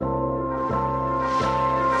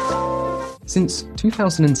Since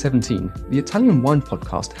 2017, the Italian Wine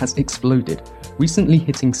Podcast has exploded, recently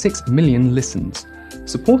hitting 6 million listens.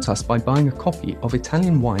 Support us by buying a copy of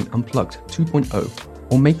Italian Wine Unplugged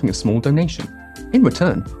 2.0 or making a small donation. In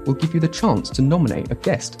return, we'll give you the chance to nominate a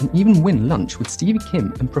guest and even win lunch with Stevie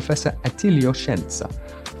Kim and Professor Attilio Scienza.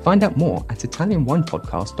 Find out more at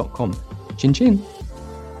italianwinepodcast.com. Chin chin!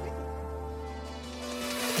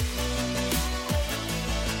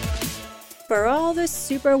 For all the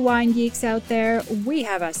super wine geeks out there, we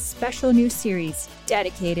have a special new series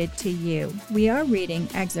dedicated to you. We are reading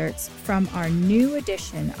excerpts from our new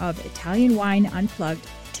edition of Italian Wine Unplugged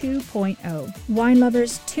 2.0. Wine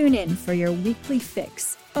lovers, tune in for your weekly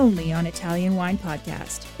fix only on Italian Wine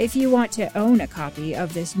Podcast. If you want to own a copy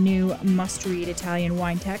of this new must-read Italian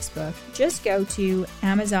wine textbook, just go to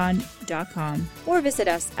Amazon.com or visit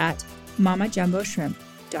us at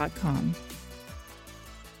mamajumboshrimp.com.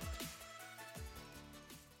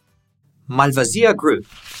 Malvasia Group.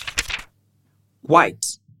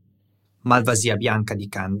 White, Malvasia bianca di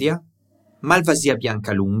Candia, Malvasia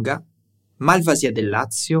bianca lunga, Malvasia del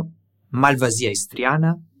Lazio, Malvasia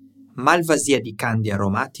istriana, Malvasia di Candia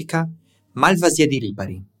aromatica, Malvasia di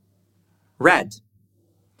Lipari. Red,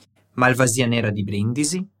 Malvasia nera di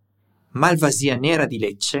Brindisi, Malvasia nera di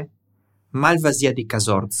Lecce, Malvasia di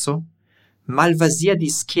Casorzo, Malvasia di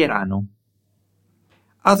Schierano.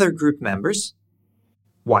 Other group members: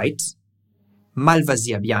 White,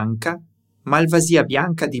 Malvasia bianca, Malvasia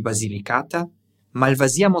bianca di Basilicata,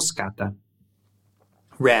 Malvasia moscata.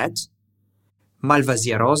 Red,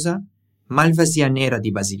 Malvasia rosa, Malvasia nera di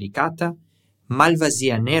Basilicata,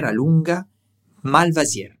 Malvasia nera lunga,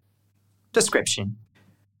 Malvasier. Description: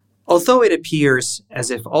 Although it appears as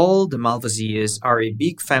if all the Malvasias are a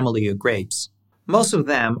big family of grapes, most of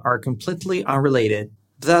them are completely unrelated,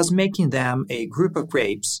 thus making them a group of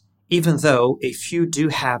grapes, even though a few do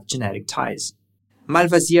have genetic ties.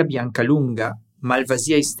 Malvasia bianca lunga,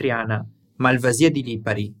 Malvasia istriana, Malvasia di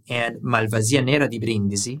Lipari, and Malvasia nera di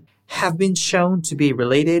Brindisi have been shown to be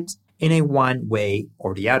related in a one way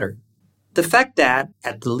or the other. The fact that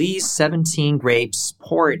at least 17 grapes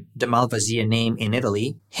sport the Malvasia name in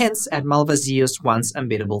Italy hints at Malvasia's once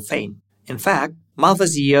unbeatable fame. In fact,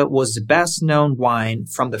 Malvasia was the best-known wine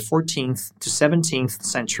from the 14th to 17th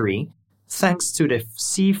century, thanks to the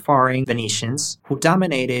seafaring Venetians who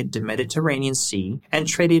dominated the Mediterranean Sea and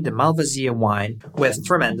traded the Malvasia wine with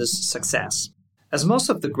tremendous success. As most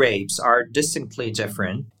of the grapes are distinctly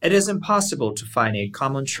different, it is impossible to find a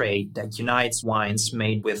common trait that unites wines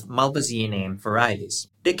made with Malvasia-named varieties.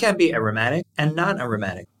 They can be aromatic and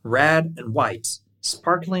non-aromatic, red and white,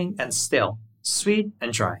 sparkling and still, sweet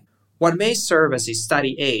and dry. What may serve as a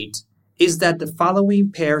study aid is that the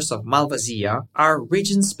following pairs of Malvasia are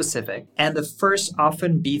region-specific, and the first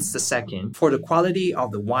often beats the second for the quality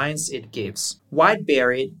of the wines it gives.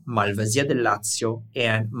 White-berried Malvasia del Lazio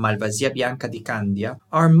and Malvasia bianca di Candia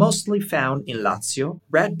are mostly found in Lazio,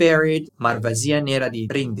 red-berried Malvasia nera di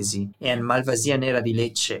Brindisi and Malvasia nera di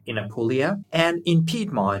Lecce in Apulia, and in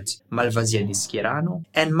Piedmont, Malvasia di Schierano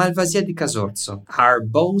and Malvasia di Casorzo are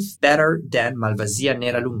both better than Malvasia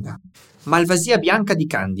nera lunga. Malvasia bianca di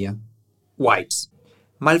Candia. White.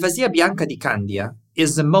 Malvasia bianca di Candia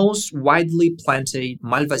is the most widely planted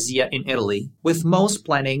Malvasia in Italy, with most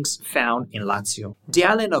plantings found in Lazio. The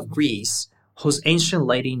island of Greece, whose ancient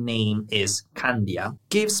Latin name is Candia,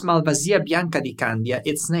 gives Malvasia bianca di Candia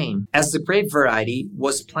its name, as the grape variety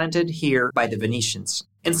was planted here by the Venetians.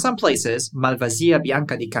 In some places, Malvasia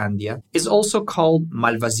bianca di Candia is also called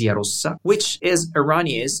Malvasia rossa, which is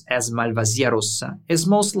erroneous as Malvasia rossa is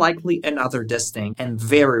most likely another distinct and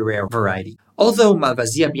very rare variety. Although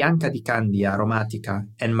Malvasia bianca di Candia aromatica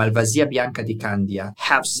and Malvasia bianca di Candia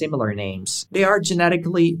have similar names, they are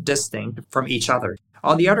genetically distinct from each other.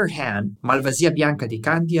 On the other hand, Malvasia bianca di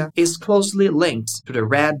Candia is closely linked to the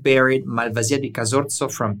red-berried Malvasia di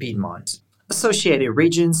Casorzo from Piedmont. Associated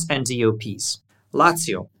regions and DOPs: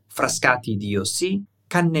 Lazio, Frascati DOC,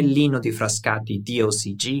 Cannellino di Frascati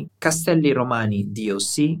DOCG, Castelli Romani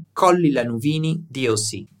DOC, Colli Lanuvini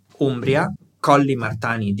DOC, Umbria, Colli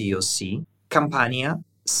Martani DOC, Campania,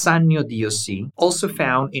 Sannio DOC, also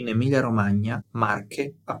found in Emilia-Romagna,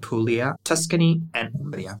 Marche, Apulia, Tuscany, and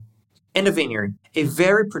Umbria. In the vineyard, a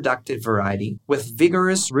very productive variety with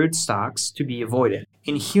vigorous rootstocks to be avoided.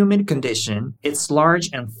 In humid condition, its large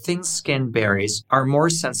and thin-skinned berries are more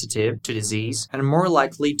sensitive to disease and more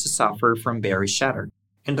likely to suffer from berry shatter.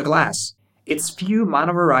 In the glass, its few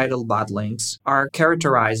monovarietal bottlings are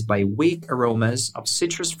characterized by weak aromas of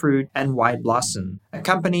citrus fruit and white blossom,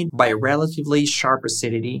 accompanied by a relatively sharp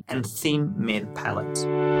acidity and thin mid-palate.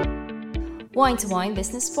 Wine to Wine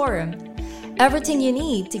Business Forum, Everything you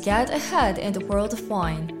need to get ahead in the world of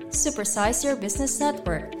wine. Supersize your business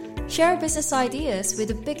network. Share business ideas with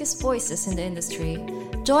the biggest voices in the industry.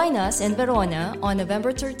 Join us in Verona on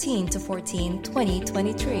November 13 to 14,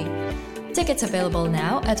 2023. Tickets available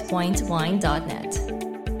now at winetowine.net.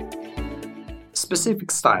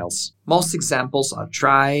 Specific styles. Most examples are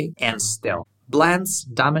dry and still. Blends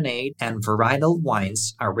dominate and varietal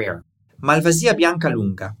wines are rare. Malvasia Bianca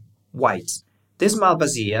Lunga, white. This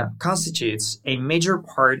Malvasia constitutes a major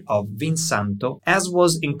part of Vinsanto, as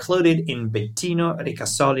was included in Bettino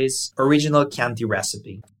Ricasoli's original Chianti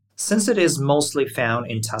recipe. Since it is mostly found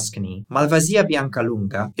in Tuscany, Malvasia Bianca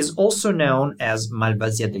Lunga is also known as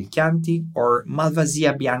Malvasia del Chianti or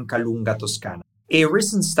Malvasia Bianca Lunga Toscana. A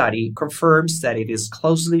recent study confirms that it is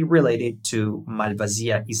closely related to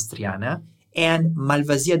Malvasia Istriana and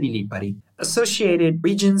Malvasia di Lipari, associated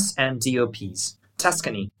regions and DOPs.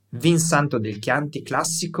 Tuscany, Vinsanto del Chianti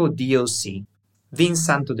Classico DOC.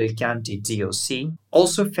 Vinsanto del Chianti DOC,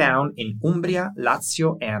 also found in Umbria,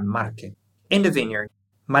 Lazio, and Marche. In the vineyard,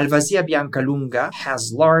 Malvasia Bianca Lunga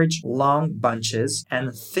has large, long bunches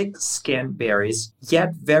and thick-skinned berries,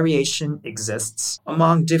 yet variation exists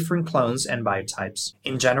among different clones and biotypes.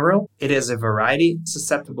 In general, it is a variety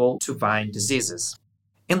susceptible to vine diseases.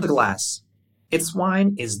 In the glass, its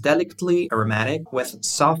wine is delicately aromatic with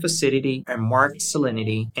soft acidity and marked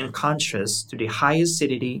salinity in contrast to the high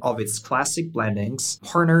acidity of its classic blendings,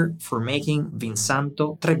 partnered for making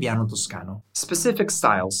Vinsanto Trebbiano Toscano. Specific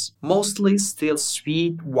styles, mostly still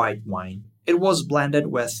sweet white wine. It was blended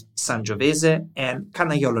with Sangiovese and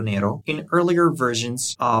Canaiolo Nero in earlier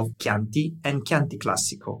versions of Chianti and Chianti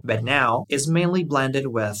Classico, but now is mainly blended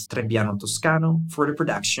with Trebbiano Toscano for the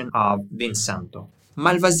production of Vinsanto.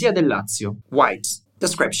 Malvasia del Lazio, white.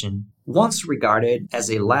 Description. Once regarded as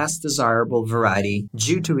a less desirable variety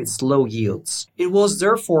due to its low yields, it was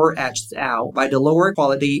therefore edged out by the lower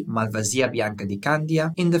quality Malvasia Bianca di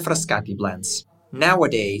Candia in the Frascati blends.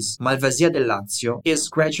 Nowadays, Malvasia del Lazio is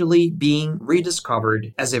gradually being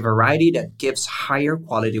rediscovered as a variety that gives higher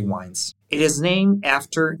quality wines. It is named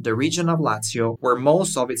after the region of Lazio where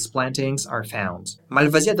most of its plantings are found.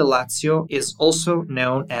 Malvasia del Lazio is also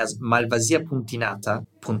known as Malvasia puntinata.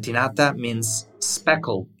 Puntinata means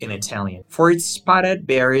speckle in Italian, for its spotted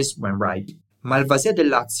berries when ripe. Malvasia del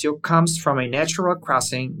Lazio comes from a natural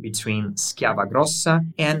crossing between Schiava Grossa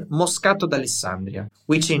and Moscato d'Alessandria,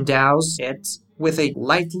 which endows it with a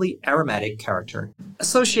lightly aromatic character.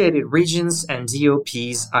 Associated regions and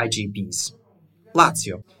DOPs IGPs.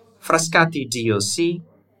 Lazio, Frascati DOC,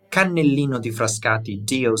 Cannellino di Frascati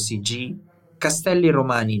DOCG, Castelli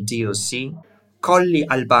Romani DOC, Colli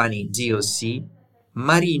Albani DOC,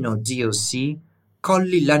 Marino DOC,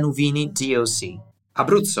 Colli Lanuvini DOC.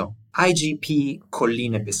 Abruzzo, IGP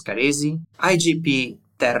Colline Pescaresi, IGP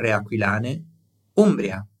Terre Aquilane.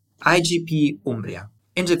 Umbria, IGP Umbria.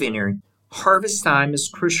 In the vineyard, harvest time is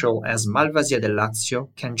crucial as Malvasia del Lazio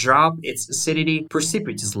can drop its acidity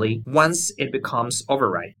precipitously once it becomes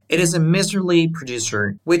overripe. It is a miserly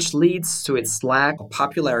producer, which leads to its lack of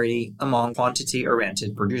popularity among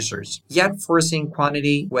quantity-oriented producers. Yet forcing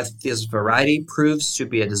quantity with this variety proves to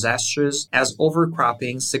be a disaster as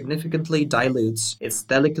overcropping significantly dilutes its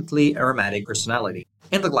delicately aromatic personality.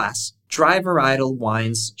 In the glass, dry varietal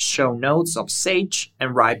wines show notes of sage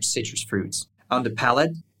and ripe citrus fruits. On the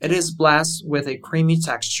palate, it is blessed with a creamy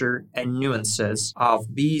texture and nuances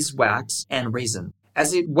of beeswax and raisin.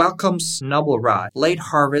 As it welcomes noble rye, late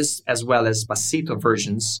harvest as well as passito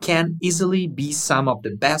versions can easily be some of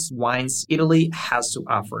the best wines Italy has to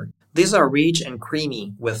offer. These are rich and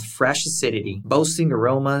creamy with fresh acidity, boasting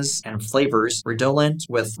aromas and flavors redolent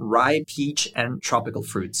with rye, peach, and tropical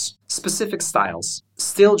fruits. Specific styles.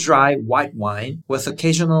 Still dry white wine with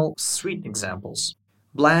occasional sweet examples.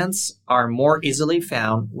 Blends are more easily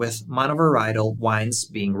found with monovarietal wines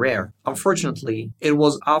being rare. Unfortunately, it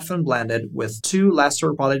was often blended with two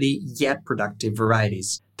lesser quality yet productive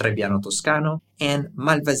varieties, Trebbiano Toscano and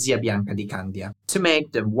Malvasia Bianca di Candia, to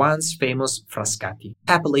make the once famous Frascati.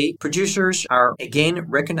 Happily, producers are again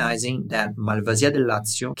recognizing that Malvasia del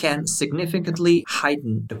Lazio can significantly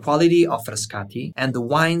heighten the quality of Frascati, and the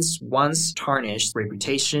wine's once tarnished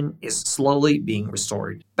reputation is slowly being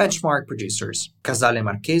restored. Benchmark producers: Casale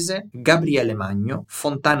Marchese, Gabriele Magno,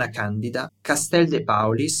 Fontana Candida, Castel de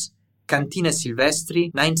Paulis, Cantine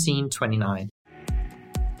Silvestri, 1929.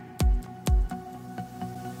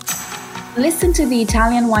 Listen to the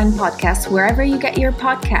Italian Wine Podcast wherever you get your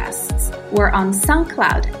podcasts. We're on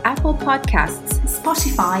SoundCloud, Apple Podcasts,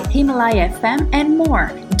 Spotify, Himalaya FM, and more.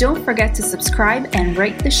 Don't forget to subscribe and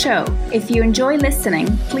rate the show. If you enjoy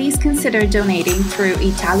listening, please consider donating through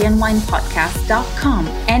ItalianWinePodcast.com.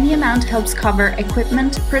 Any amount helps cover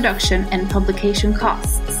equipment, production, and publication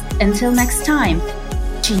costs. Until next time,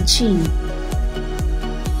 cin cin.